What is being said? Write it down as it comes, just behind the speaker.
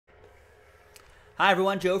Hi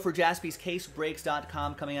everyone, Joe for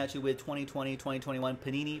JaspysCaseBreaks.com coming at you with 2020-2021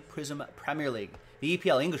 Panini PRIZM Premier League, the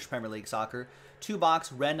EPL English Premier League Soccer,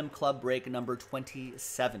 2-box random club break number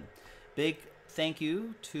 27. Big thank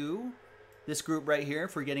you to this group right here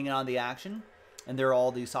for getting in on the action, and there are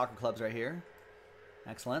all these soccer clubs right here.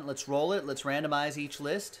 Excellent. Let's roll it. Let's randomize each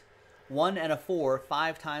list. 1 and a 4,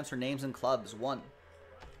 5 times for names and clubs. 1,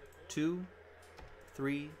 2,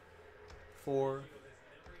 3, 4,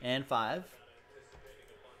 and 5.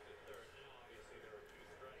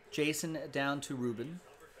 Jason down to Ruben.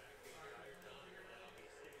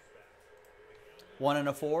 1 and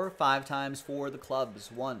a 4, 5 times for the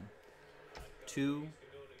clubs. 1, 2,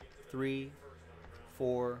 3,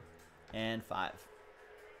 4, and 5.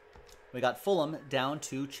 We got Fulham down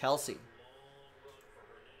to Chelsea.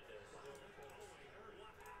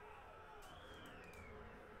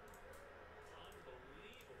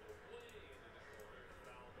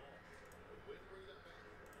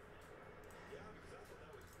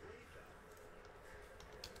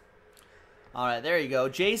 All right, there you go.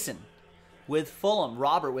 Jason with Fulham,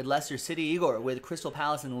 Robert with Leicester City, Igor with Crystal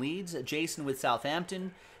Palace and Leeds, Jason with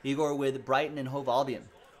Southampton, Igor with Brighton and Hove Albion,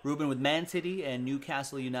 Ruben with Man City and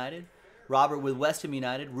Newcastle United, Robert with West Ham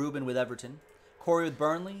United, Ruben with Everton, Corey with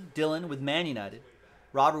Burnley, Dylan with Man United,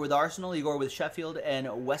 Robert with Arsenal, Igor with Sheffield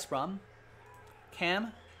and West Brom,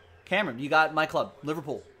 Cameron, you got my club,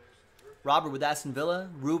 Liverpool, Robert with Aston Villa,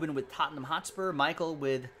 Ruben with Tottenham Hotspur, Michael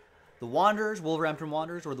with the Wanderers, Wolverhampton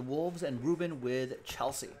Wanderers, or the Wolves, and Ruben with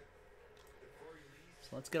Chelsea. So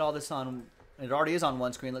let's get all this on. It already is on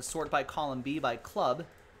one screen. Let's sort by column B by club.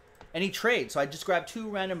 Any trade? So I just grabbed 2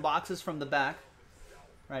 random boxes from the back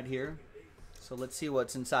right here. So let's see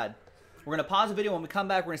what's inside. We're going to pause the video. When we come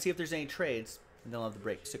back, we're going to see if there's any trades, and then we'll have the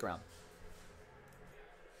break. Stick around.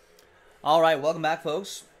 All right, welcome back,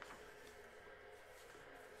 folks.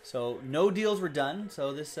 So no deals were done.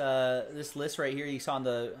 So this list right here you saw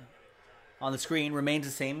on the screen remains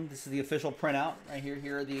the same. This is the official printout right here.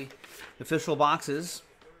 Here are the official boxes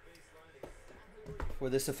for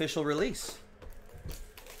this official release.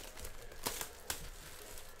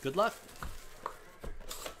 Good luck.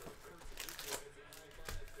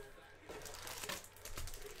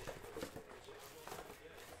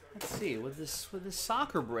 Let's see, with this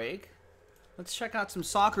soccer break, let's check out some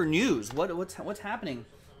soccer news. What's happening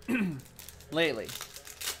lately?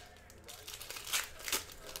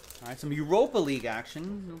 All right, some Europa League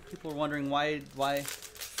action. People are wondering why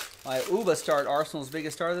Uba start Arsenal's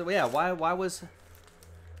biggest star. Yeah, why was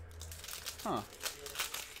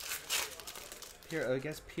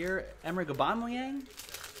Pierre-Emerick Aubameyang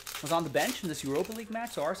was on the bench in this Europa League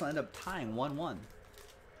match, so Arsenal ended up tying 1-1.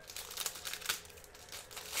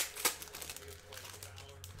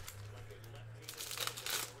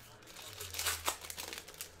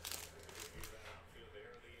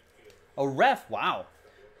 A ref, wow.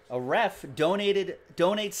 A ref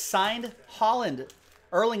donates signed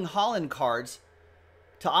Erling Haaland cards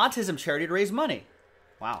to autism charity to raise money.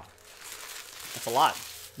 Wow. That's a lot.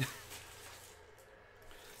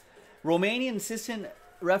 Romanian assistant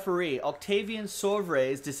referee Octavian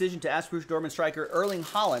Sovre's decision to ask Borussia Dortmund striker Erling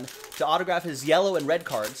Haaland to autograph his yellow and red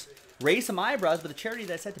cards raised some eyebrows, but the charity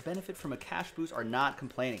that's said to benefit from a cash boost are not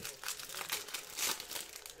complaining.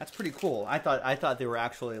 That's pretty cool. I thought they were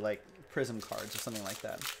actually like PRIZM cards or something like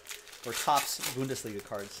that. Or Topps Bundesliga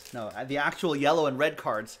cards. No, the actual yellow and red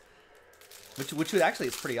cards, which actually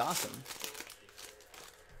is pretty awesome.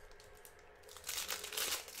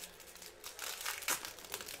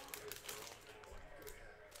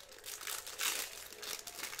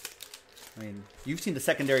 I mean, you've seen the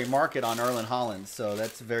secondary market on Erling Haaland, so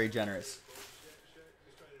that's very generous.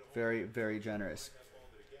 Very, very generous.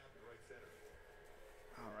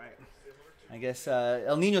 All right. I guess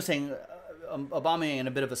El Nino saying Aubameyang in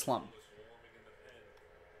a bit of a slump.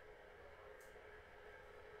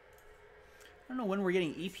 I don't know when we're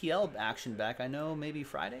getting EPL action back. I know maybe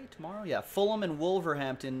Friday, tomorrow? Yeah, Fulham and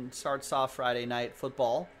Wolverhampton starts off Friday night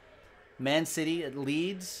football. Man City at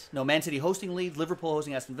Leeds. No, Man City hosting Leeds. Liverpool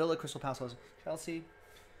hosting Aston Villa. Crystal Palace hosting Chelsea.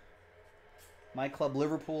 My club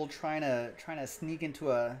Liverpool trying to sneak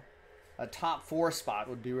into a top 4 spot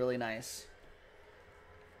would be really nice.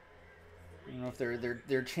 I don't know if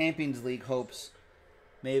their Champions League hopes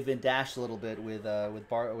may have been dashed a little bit with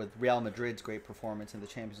Real Madrid's great performance in the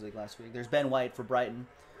Champions League last week. There's Ben White for Brighton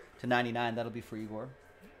to 99. That'll be for Igor.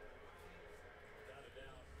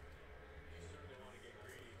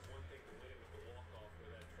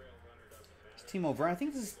 It's Timo Werner. I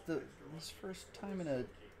think this is his first time in a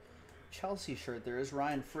Chelsea shirt. There is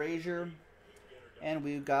Ryan Fraser, and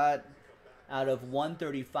we've got out of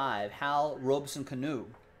 135, Hal Robeson-Canu.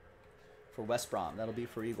 for West Brom. That'll be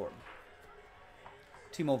for Igor.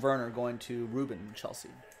 Timo Werner going to Ruben, Chelsea.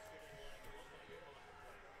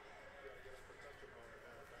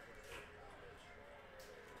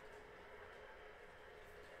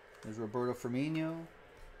 There's Roberto Firmino.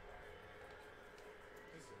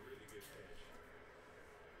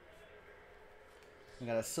 We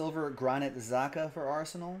got a silver Granit Xhaka for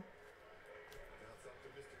Arsenal.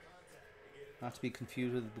 Not to be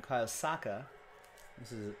confused with Bukayo Saka.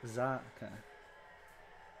 This is Xhaka.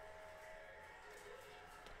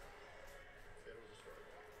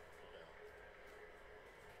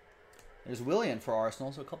 There's Willian for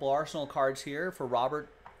Arsenal. So a couple Arsenal cards here for Robert.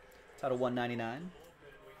 It's out of 199.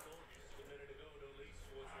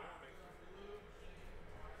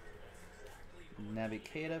 Naby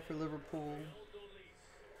Keita for Liverpool.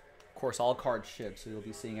 Of course, all cards ship, so you'll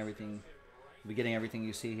be seeing everything. You'll be getting everything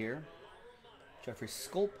you see here. Jeffrey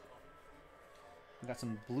Sculp. We got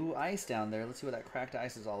some blue ice down there. Let's see what that cracked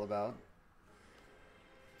ice is all about.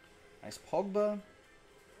 Nice Pogba.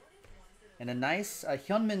 And a nice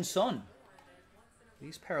Hyunmin Son.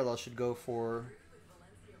 These parallels should go for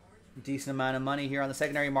a decent amount of money here on the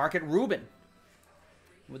secondary market. Ruben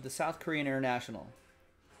with the South Korean International.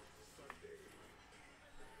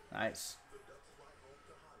 Nice.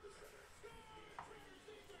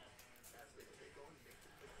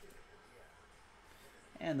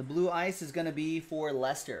 And the blue ice is going to be for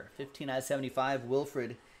Leicester. 15 out of 75,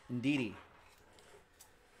 Wilfred Ndidi.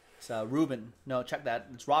 It's Ruben. No, check that.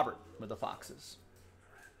 It's Robert with the Foxes.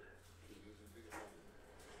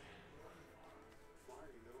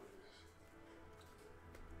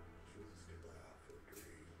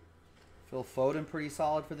 Phil Foden pretty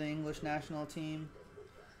solid for the English national team.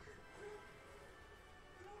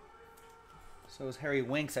 So is Harry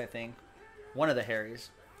Winks, I think. One of the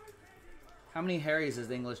Harrys. How many Harrys does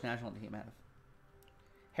the English national team have?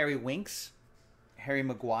 Harry Winks? Harry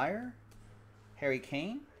Maguire? Harry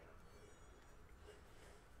Kane?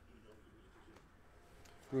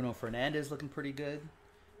 Bruno Fernandes looking pretty good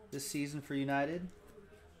this season for United.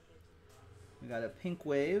 We got a pink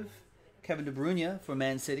wave. Kevin De Bruyne for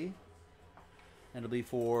Man City. And it'll be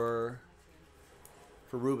for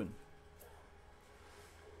Ruben.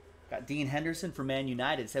 Got Dean Henderson for Man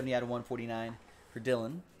United. 70 out of 149 for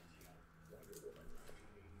Dylan.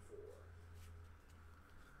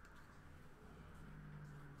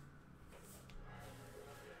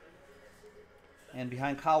 And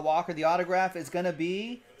behind Kyle Walker, the autograph is gonna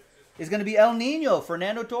be El Nino,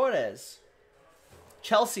 Fernando Torres.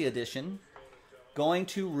 Chelsea edition. Going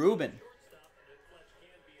to Ruben.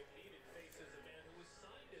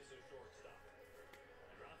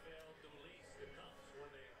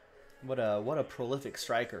 What a prolific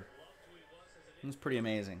striker. He's pretty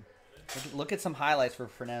amazing. Look at some highlights for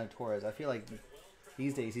Fernando Torres. I feel like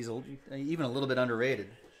these days he's even a little bit underrated.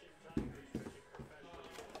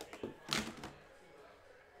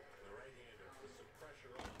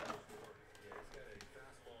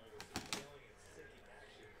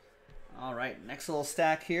 All right, next little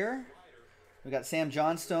stack here. We got Sam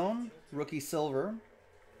Johnstone, rookie silver.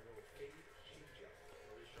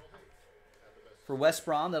 For West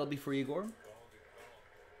Brom, that'll be for Igor.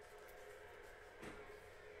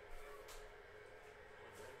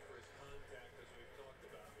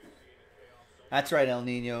 That's right, El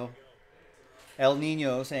Nino. El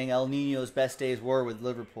Nino saying El Nino's best days were with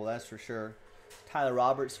Liverpool, that's for sure. Tyler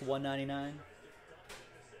Roberts, 199.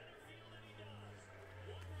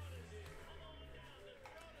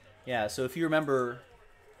 Yeah, so if you remember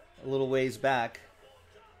a little ways back,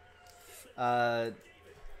 Fernando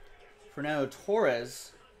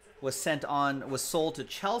Torres was sold to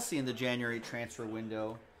Chelsea in the January transfer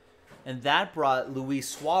window, and that brought Luis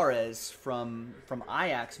Suarez from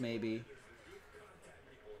Ajax maybe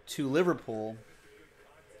to Liverpool.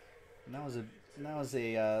 And that was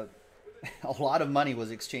a a lot of money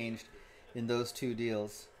was exchanged in those two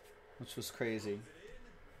deals, which was crazy.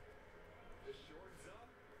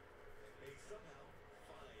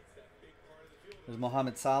 There's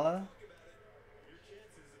Mohamed Salah.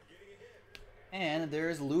 And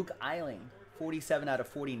there's Luke Ayling, 47 out of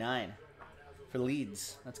 49 for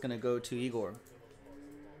Leeds. That's going to go to Igor.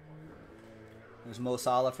 There's Mo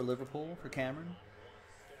Salah for Liverpool for Cameron.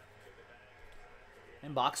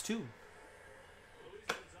 And box 2.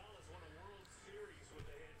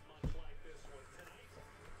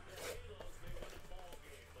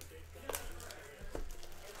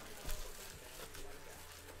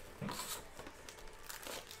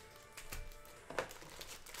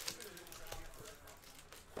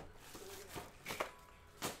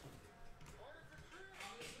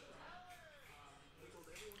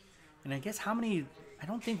 And I guess how many I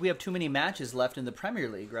don't think we have too many matches left in the Premier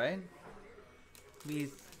League, right? Maybe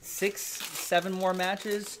 6, 7 more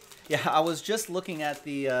matches. Yeah, I was just looking at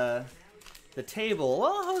the table.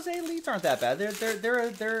 Well, Jose Leeds aren't that bad.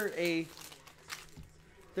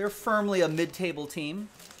 They're firmly a mid-table team.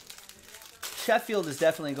 Sheffield is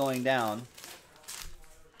definitely going down.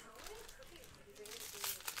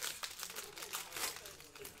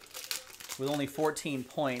 With only 14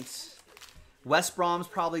 points. West Brom's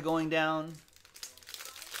probably going down.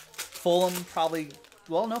 Fulham probably,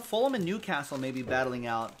 well, no, Fulham and Newcastle may be battling it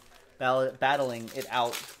out.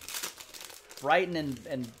 Brighton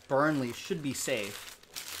and Burnley should be safe.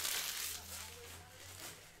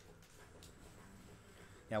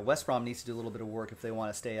 Yeah, West Brom needs to do a little bit of work if they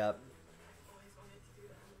want to stay up.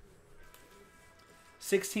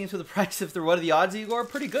 6 teams for the price of what are the odds, Igor?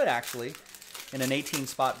 Pretty good, actually, in an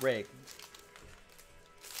 18-spot break.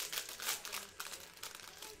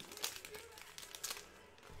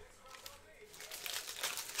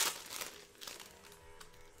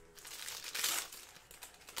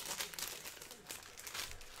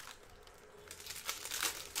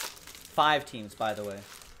 Five teams, by the way.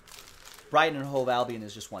 Brighton and Hove Albion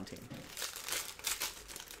is just one team.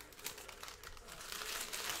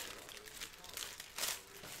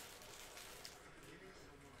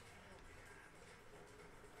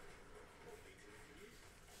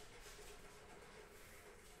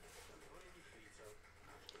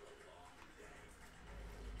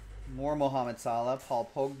 More Mohamed Salah, Paul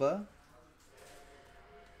Pogba.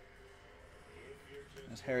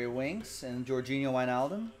 There's Harry Winks and Jorginho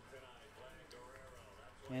Wijnaldum.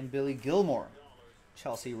 And Billy Gilmore,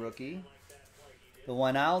 Chelsea rookie. The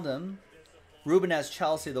Wijnaldum, Ruben has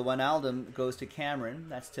Chelsea. The Wijnaldum goes to Cameron.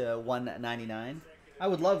 That's to $1.99. I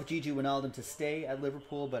would love Gigi Wijnaldum to stay at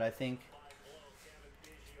Liverpool, but I think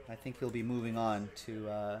he'll be moving on to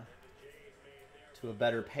a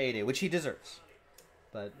better payday, which he deserves.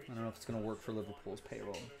 But I don't know if it's going to work for Liverpool's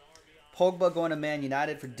payroll. Pogba going to Man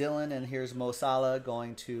United for Dylan, and here's Mo Salah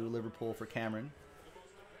going to Liverpool for Cameron.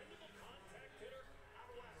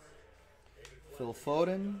 Phil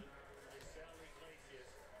Foden.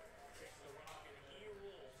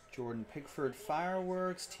 Jordan Pickford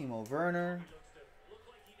Fireworks. Timo Werner.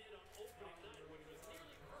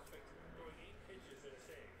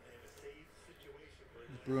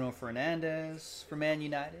 Bruno Fernandes for Man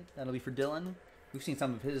United. That'll be for Dylan. We've seen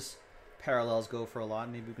some of his parallels go for a lot.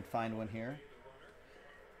 Maybe we could find one here.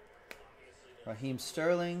 Raheem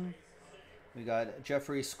Sterling. We got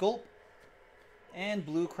Jeffrey Sculp. And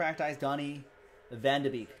Blue Cracked Eyes Donny Van de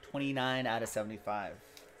Beek, 29 out of 75.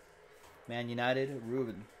 Man United,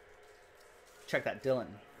 Ruben. Check that, Dylan.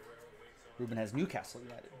 Ruben has Newcastle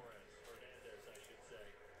United.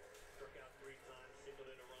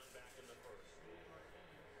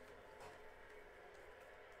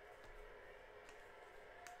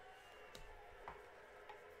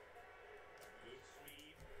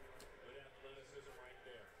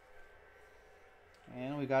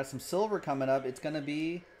 And we got some silver coming up. It's going to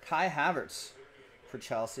be Kai Havertz for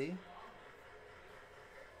Chelsea.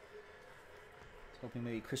 Hoping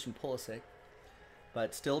maybe Christian Pulisic.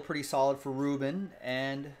 But still pretty solid for Ruben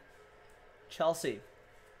and Chelsea.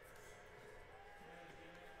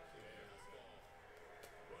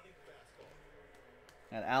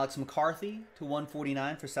 And Alex McCarthy to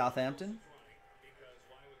 149 for Southampton.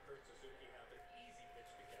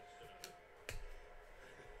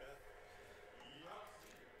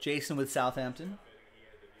 Jason with Southampton.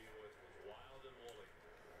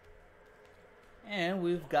 And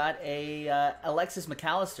we've got a Alexis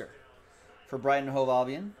McAllister for Brighton and Hove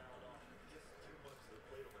Albion.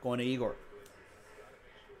 Going to Igor.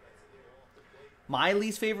 My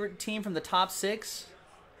least favorite team from the top 6.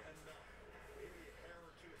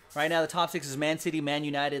 Right now the top 6 is Man City, Man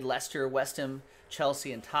United, Leicester, West Ham,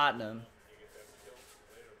 Chelsea, and Tottenham.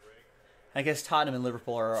 I guess Tottenham and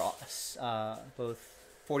Liverpool are both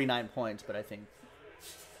 49 points, but I think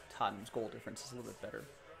Tottenham's goal difference is a little bit better.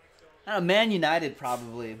 I don't know, Man United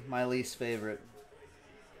probably my least favorite.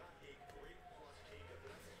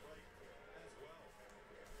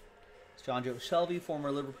 It's John Joe Shelby,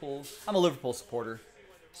 former Liverpool. I'm a Liverpool supporter,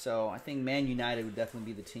 so I think Man United would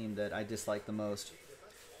definitely be the team that I dislike the most.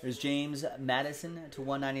 There's James Maddison to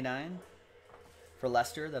 199 for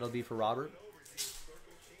Leicester. That'll be for Robert.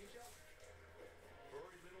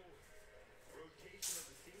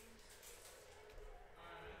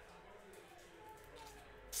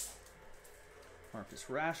 Marcus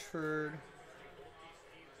Rashford.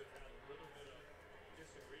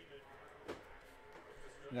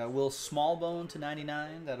 We got Will Smallbone to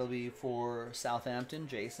 99. That'll be for Southampton,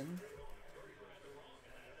 Jason.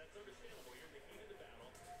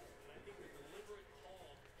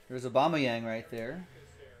 There's Aubameyang right there.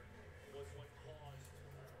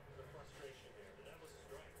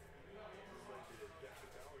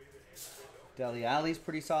 Dele Alli's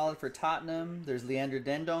pretty solid for Tottenham. There's Leander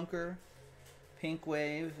Dendoncker. Pink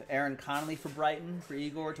Wave. Aaron Connolly for Brighton for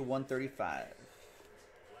Igor to 135.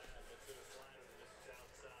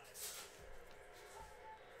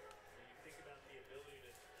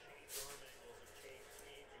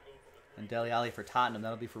 And Dele Alli for Tottenham.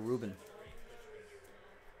 That'll be for Ruben.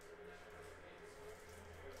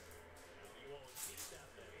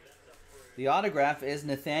 The autograph is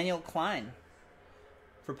Nathaniel Klein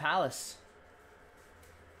for Palace.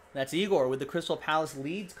 That's Igor with the Crystal Palace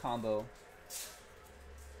Leeds combo.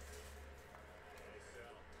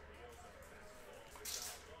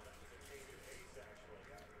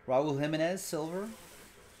 Raul Jimenez, silver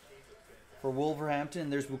for Wolverhampton.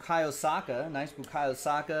 There's Bukayo Saka. Nice Bukayo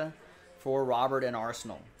Saka for Robert and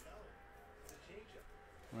Arsenal.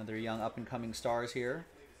 One of their young up-and-coming stars here.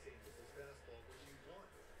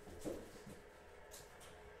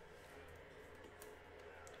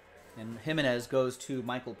 And Jimenez goes to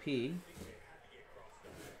Michael P.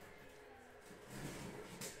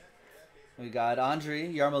 We got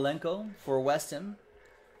Andriy Yarmolenko for West Ham.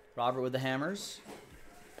 Robert with the Hammers.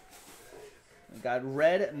 We got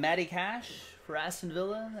red Matty Cash for Aston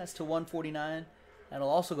Villa. That's to 149. That'll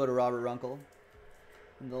also go to Robert Runkle.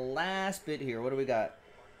 And the last bit here, what do we got?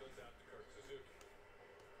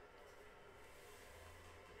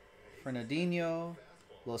 Fernandinho,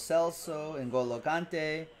 Lo Celso, N'Golo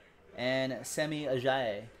Kante, and Semi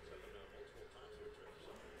Ajayi.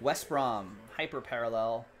 West Brom, hyper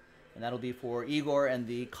parallel. And that'll be for Igor and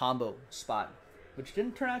the combo spot, which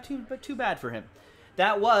didn't turn out too bad for him.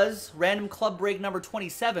 That was random club break number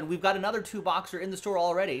 27. We've got another 2-boxer in the store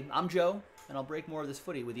already. I'm Joe, and I'll break more of this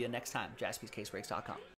footy with you next time. JaspysCaseBreaks.com.